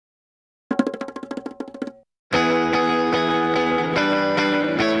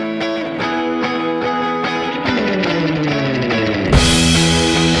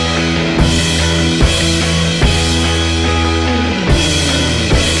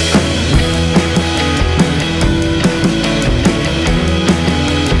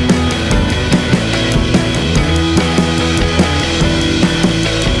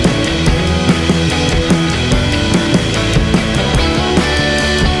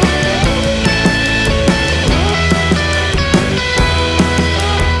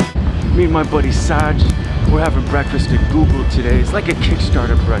my buddy Saj. We're having breakfast at Google today. It's like a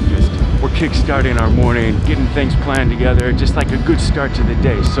Kickstarter breakfast. We're kickstarting our morning, getting things planned together, just like a good start to the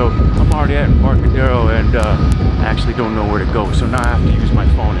day. So I'm already at Embarcadero and I actually don't know where to go. So now I have to use my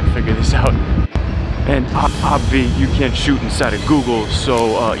phone and figure this out. And obviously you can't shoot inside of Google,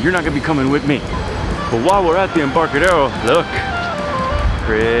 so you're not gonna be coming with me. But while we're at the Embarcadero, look,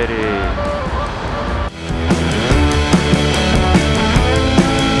 pretty.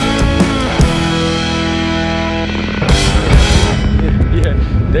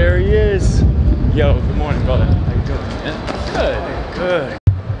 There he is. Yo, good morning, brother. How you doing? Yeah. Good.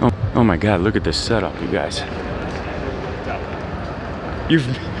 Oh my God, look at this setup, you guys.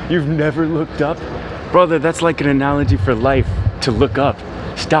 You've never looked up? Brother, that's like an analogy for life. To look up.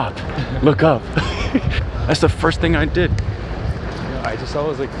 Stop. Look up. That's the first thing I did. I just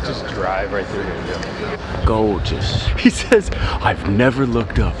always like just drive right through here. Gorgeous. He says, I've never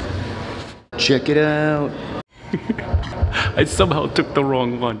looked up. Check it out. I somehow took the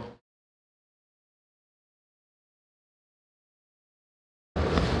wrong one.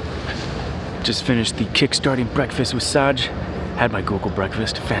 Just finished the kickstarting breakfast with Saj. Had my Google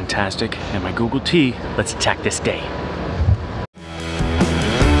breakfast, fantastic, and my Google tea. Let's attack this day.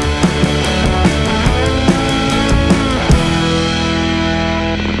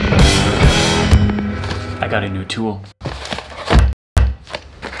 I got a new tool.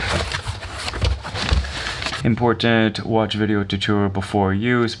 Important, watch video tutorial before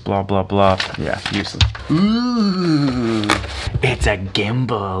use, blah, blah, blah. Yeah, useless. Ooh, it's a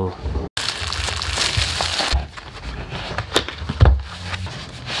gimbal.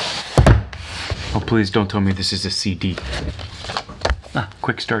 Oh, please don't tell me this is a CD.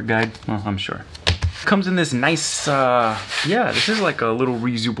 Quick start guide, well, I'm sure. Comes in this nice, yeah, this is like a little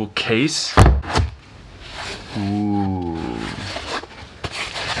reusable case. Ooh.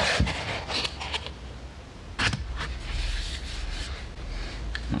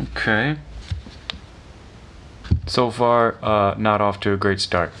 Okay. So far, not off to a great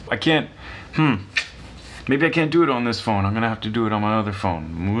start. I can't, maybe I can't do it on this phone. I'm gonna have to do it on my other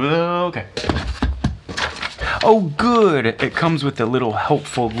phone. Okay. Oh, good. It comes with a little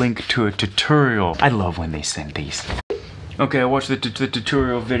helpful link to a tutorial. I love when they send these. Okay, I watched the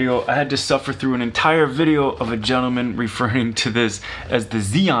tutorial video. I had to suffer through an entire video of a gentleman referring to this as the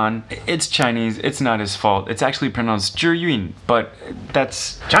ZhiYun. It's Chinese, it's not his fault. It's actually pronounced ZhiYun, but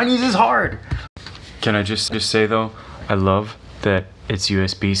that's, Chinese is hard. Can I just say though, I love that it's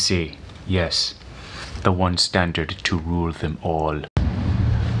USB-C. Yes, the one standard to rule them all.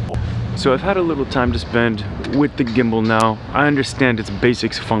 So I've had a little time to spend with the gimbal now. I understand its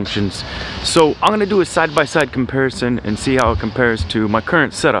basics functions. So I'm gonna do a side-by-side comparison and see how it compares to my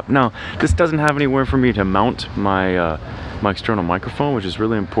current setup. Now, this doesn't have anywhere for me to mount my, my external microphone, which is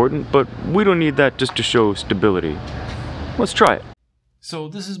really important, but we don't need that just to show stability. Let's try it. So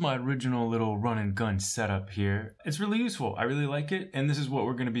this is my original little run and gun setup here. It's really useful, I really like it, and this is what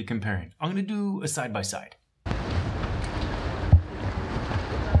we're gonna be comparing. I'm gonna do a side-by-side.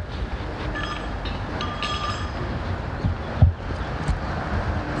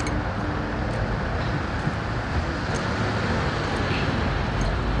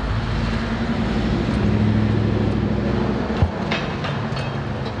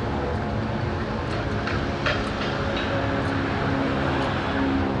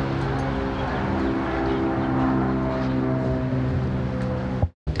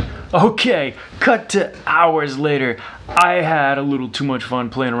 Okay, cut to hours later. I had a little too much fun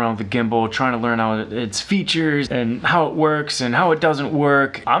playing around with the gimbal, trying to learn how its features and how it works and how it doesn't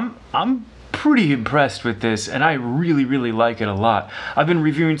work. I'm pretty impressed with this, and I really like it a lot. I've been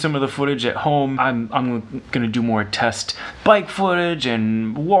reviewing some of the footage at home. I'm gonna do more test bike footage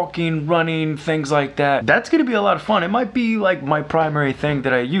and walking, running, things like that. That's gonna be a lot of fun. It might be like my primary thing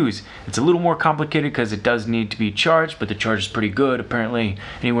that I use. It's a little more complicated because it does need to be charged, but the charge is pretty good, apparently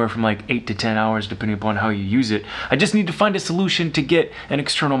anywhere from like 8 to 10 hours depending upon how you use it. I just need to find a solution to get an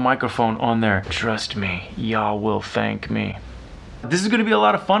external microphone on there. Trust me, y'all will thank me. This is going to be a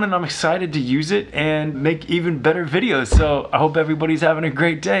lot of fun, and I'm excited to use it and make even better videos. So I hope everybody's having a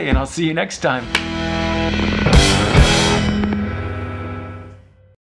great day, and I'll see you next time.